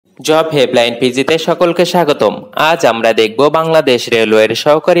Job helpline পিজিতে সকলকে স্বাগতম। আজ আমরা দেখব বাংলাদেশ রেলওয়ের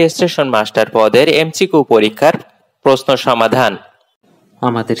সহকারী স্টেশন মাস্টার পদের এমসিকিউ পরীক্ষার প্রশ্ন সমাধান।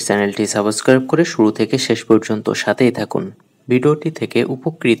 আমাদের চ্যানেলটি সাবস্ক্রাইব করে শুরু থেকে শেষ পর্যন্ত সাথেই থাকুন। ভিডিওটি থেকে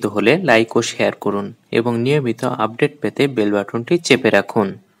উপকৃত হলে লাইক ও শেয়ার করুন এবং নিয়মিত আপডেট পেতে বেল বাটনটি চেপে রাখুন।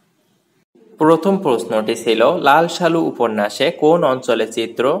 প্রথম প্রশ্নটি ছিল, লাল সালু উপন্যাসে কোন অঞ্চলের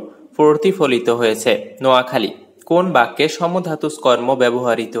চিত্র প্রতিফলিত হয়েছে? নোয়াখালী। কোন বাক্যে সমধাতুজ কর্ম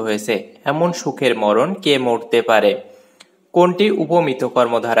ব্যবহৃত হয়েছে? এমন সুখের মরণ কে মরতে পারে? কোনটি উপমিত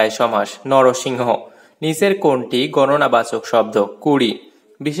কর্মধারায় সমাস? নরসিংহ। নিচের কোনটি গণনাবাচক শব্দ? কুড়ি।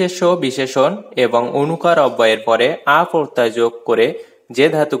 বিশেষ্য, বিশেষণ এবং অনুকার অব্যয়ের পরে আ প্রত্যয় যোগ করে যে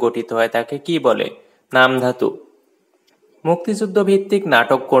ধাতু গঠিত হয় তাকে কি বলে? নাম ধাতু। মুক্তিযুদ্ধ ভিত্তিক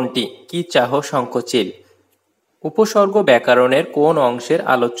নাটক কোনটি? কি চাহ শঙ্খচিল। উপসর্গ ব্যাকরণের কোন অংশের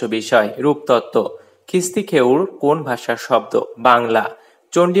আলোচ্য বিষয়? রূপতত্ত্ব। খিস্তি খেউর কোন ভাষার শব্দ? বাংলা।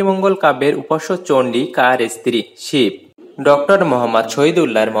 চণ্ডীমঙ্গল কাব্যের উপাস্য চণ্ডী কার স্ত্রী? শিব। ডক্টর মোহাম্মদ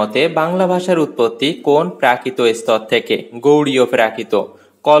শহীদুল্লাহর মতে বাংলা ভাষার উৎপত্তি কোন প্রাকৃত স্তর থেকে? গৌড়ীয় প্রাকৃত।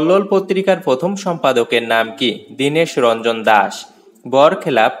 কল্লোল পত্রিকার প্রথম সম্পাদকের নাম কি? দীনেশ রঞ্জন দাস।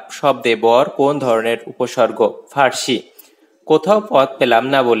 বরখেলাপ শব্দে বর কোন ধরনের উপসর্গ? ফার্সি। কোথাও পথ পেলাম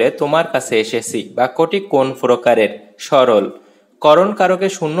না বলে তোমার কাছে এসেছি বাক্যটি কোন প্রকারের? সরল। করণ কারকে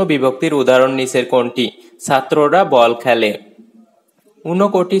শূন্য বিভক্তির উদাহরণ নিচের কোনটি? ছাত্ররা বল খেলে।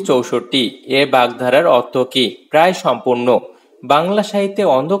 69 এ বাগধারার অর্থ কি? প্রায় সম্পূর্ণ। বাংলা সাহিত্যে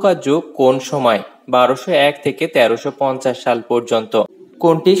অন্ধকার যুগ কোন সময়? 1201 থেকে 1350 সাল পর্যন্ত।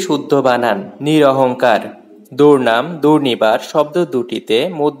 কোনটি শুদ্ধ বানান? নিরহংকার। দুর্নাম, দুর্নিবার শব্দ দুটিতে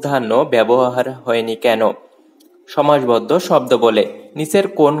মূর্ধন্য ব্যবহার হয়নি কেন? সমাসবদ্ধ শব্দ বলে। নিচের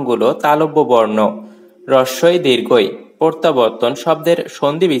কোনগুলো তালব্য বর্ণ? হ্রস্বই দীর্ঘই। প্রত্যাবর্তন শব্দের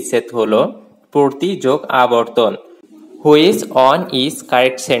সন্ধি বিচ্ছেদ হল প্রতি যোগ আবর্তন। Which on is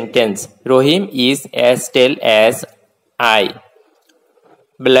correct sentence? Rahim is as tell as I.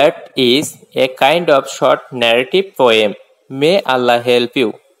 Blood is a kind of short narrative poem. May Allah help you.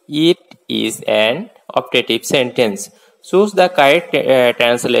 It is an optative sentence. Choose the correct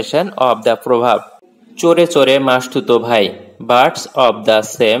translation of the প্রভাব। চোরে চোরে মাসতুতো ভাই। Birds of the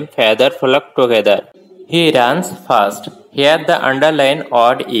same feather flock together. He runs fast. Here the underlined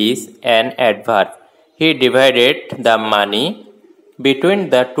word is an adverb. He divided the money between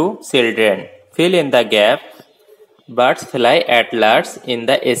the two children. Fill in the gap. Birds fly at large in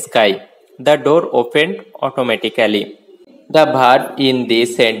the sky. The door opened automatically. The verb in this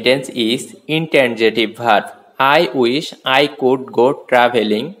sentence is intransitive verb. I wish I could go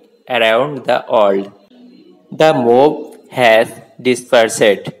traveling around the world. The mob has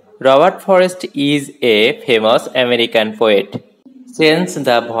dispersed. Robert Frost is a famous American poet. Change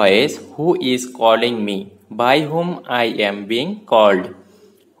the voice. Who is calling me? By whom I am being called?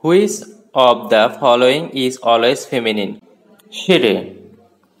 Which of the following is always feminine? She.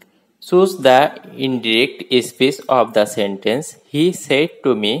 Choose the indirect speech of the sentence. He said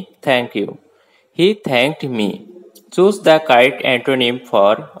to me, thank you. He thanked me. Choose the correct antonym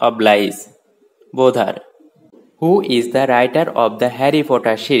for oblige. Bodhar. Who is the writer of the Harry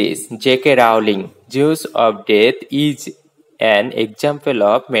Potter series? J.K. Rowling. Zeus of Death is an example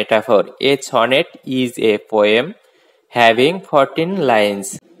of metaphor. A sonnet is a poem having 14 lines.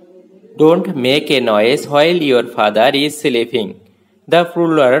 Don't make a noise while your father is sleeping. The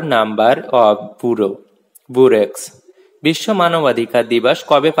plural number of burex. বিশ্ব মানবাধিকার দিবস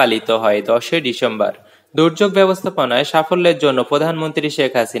কবে পালিত হয়? 10 December. দুর্যোগ ব্যবস্থাপনায় সাফল্যের জন্য প্রধানমন্ত্রী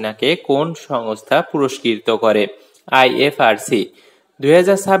শেখ হাসিনাকে কোন সংস্থা পুরস্কৃত করে? IFRC।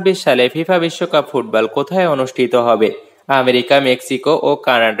 2026 সালে ফিফা বিশ্বকাপ ফুটবল কোথায় অনুষ্ঠিত হবে? আমেরিকা, মেক্সিকো ও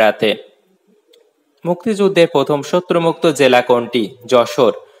কানাডাতে। মুক্তিযুদ্ধের প্রথম শত্রুমুক্ত জেলা কোনটি?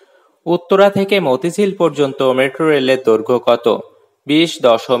 যশোর। উত্তরা থেকে মতিঝিল পর্যন্ত মেট্রো রেলের দৈর্ঘ্য কত?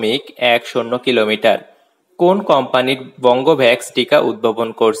 20.10 কিলোমিটার। কোন কোম্পানির বঙ্গভ্যাক্স টিকা উদ্ভাবন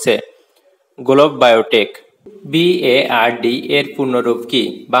করছে? Globe biotech. BARD এর পূর্ণরূপ কি?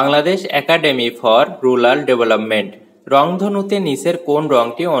 Bangladesh academy for rural development. রংধনুতে নিচের কোন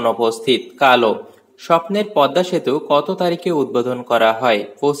রংটি অনুপস্থিত? কালো। স্বপ্নের পদ্মা সেতু কত তারিখে উদ্বোধন করা হয়?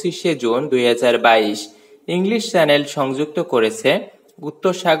 25 জুন 2022। ইংলিশ চ্যানেল সংযুক্ত করেছে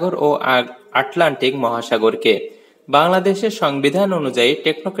উত্তর সাগর ও আটলান্টিক মহাসাগরকে। বাংলাদেশের সংবিধান অনুযায়ী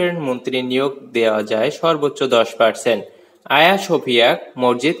টেকনোক্র্যাট মন্ত্রী নিয়োগ দেওয়া যায় সর্বোচ্চ 10%। আয়া সোফিয়া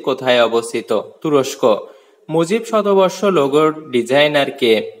মসজিদ কোথায় অবস্থিত? তুরস্ক। মুজিব শতবর্ষ লোগোর ডিজাইনার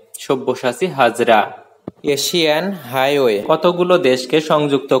কে? সব্যসাচী হাজরা। এশিয়ান হাইওয়ে কতগুলো দেশকে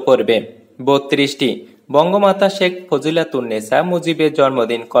সংযুক্ত করবে? 32টি। বঙ্গমাতা শেখ ফজিলাতুন্নেসা মুজিবের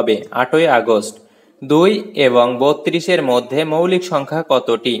জন্মদিন কবে? 8ই আগস্ট। 2 এবং 32-এর মধ্যে মৌলিক সংখ্যা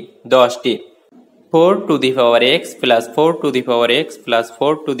কতটি? 10টি। 4 to the power x plus 4 to the power x plus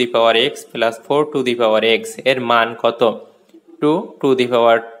 4 to the power x plus 4 to the power x এর মান কত? 2 to the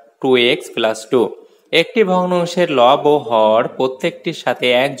power 2x plus 2। একটি ভগ্নাংশের লব ও হর প্রত্যেকটির সাথে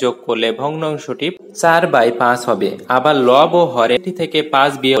 1 যোগ করলে ভগ্নাংশটি 4/5 হবে। আবার লব ও হরের থেকে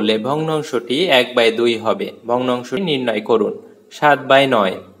 5 বিয়োগ করলে ভগ্নাংশটি 1/2 হবে। ভগ্নাংশটি নির্ণয় করুন।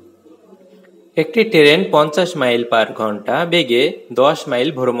 7/9। একটি ট্রেন 50 মাইল পার ঘন্টা বেগে 10 মাইল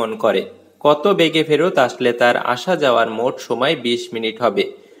ভ্রমণ করে। কত বেগে ফেরত আসলে তার আসা যাওয়ার মোট সময় 20 মিনিট হবে?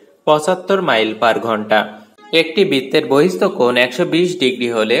 75 মাইল পার ঘন্টা। একটি বৃত্তের বহিস্থ কোণ 120 ডিগ্রি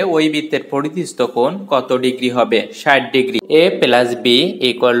হলে ওই বৃত্তের পরিধিস্থ কোণ কত ডিগ্রি হবে? 60 degree. a plus B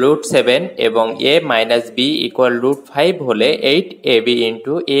equal √7 এবং a মাইনাস বি ইকুয়াল √5 হলে 8ab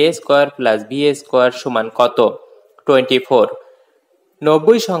into a square plus b square সমান কত? 24।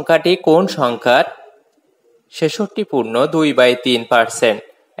 90 সংখ্যাটি কোন সংখ্যার 66.2/3%?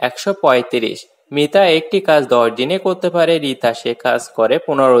 135। মিতা একটি কাজ 10 দিনে করতে পারে, রীতা সে কাজ করে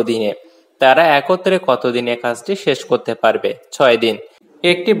 15 দিনে। তারা একত্রে কত দিনে কাজটি শেষ করতে পারবে? 6 দিন।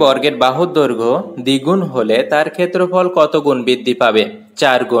 একটি বর্গের বাহুর দৈর্ঘ্য দ্বিগুণ হলে তার ক্ষেত্রফল কত গুণ বৃদ্ধি পাবে?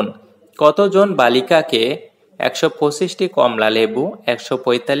 4 গুণ। কতজন বালিকাকে 125টি কমলা লেবু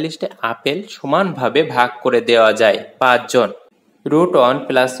 145টি আপেল সমানভাবে ভাগ করে দেওয়া যায়? 5 জন। √1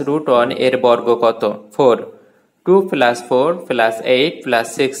 প্লাস √1 এর বর্গ কত? 4। 2 প্লাস 4 প্লাস 8 প্লাস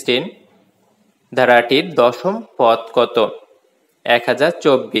 16 ধারাটির দশম পদ কত?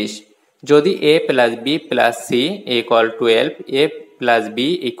 1024। যদি a plus b plus c equal 12, a plus b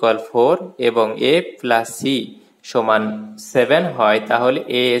equal 4 এবং a প্লাস c সমান 7 হয় তাহলে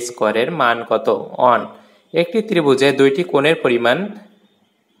a স্কোয়ারের মান কত? 1। একটি ত্রিভুজে দুইটি কোণের পরিমাণ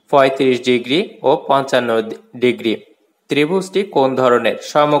 35 ডিগ্রি ও 55 ডিগ্রি। ত্রিভুজটি কোন ধরনের?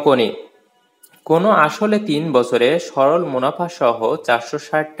 সমকোণী। কোনো আসলে 3 বছরে সরল মুনাফা সহ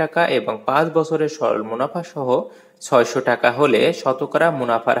 460 টাকা এবং 5 বছরের সরল মুনাফা সহ 600 টাকা হলে শতকরা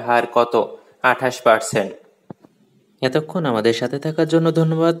মুনাফার হার কত? 28%। এতক্ষণ আমাদের সাথে থাকার জন্য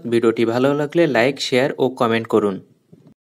ধন্যবাদ। ভিডিওটি ভালো লাগলে লাইক, শেয়ার ও কমেন্ট করুন।